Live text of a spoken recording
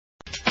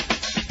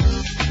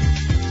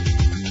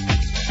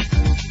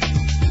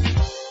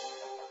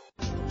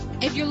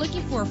If you're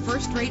looking for a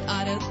first-rate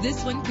auto,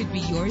 this one could be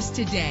yours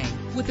today.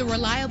 With a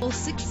reliable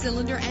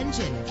 6-cylinder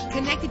engine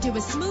connected to a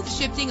smooth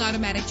shifting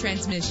automatic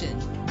transmission.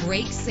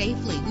 Brake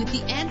safely with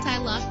the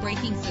anti-lock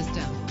braking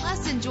system.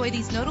 Plus, enjoy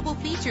these notable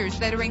features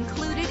that are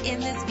included in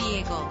this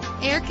vehicle: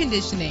 air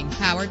conditioning,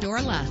 power door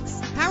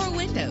locks, power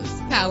windows,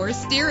 power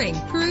steering,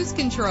 cruise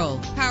control,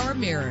 power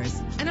mirrors,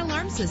 an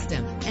alarm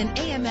system, an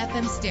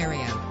AM/FM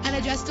stereo, an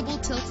adjustable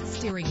tilt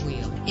steering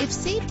wheel. If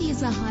safety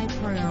is a high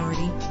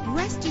priority,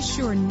 rest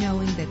assured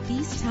knowing that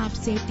these top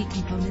safety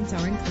components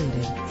are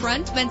included: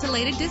 front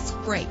ventilated disc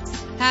brakes,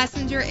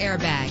 passenger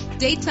airbag,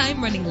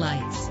 daytime running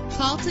lights.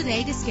 Call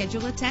today to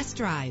schedule a test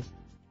drive.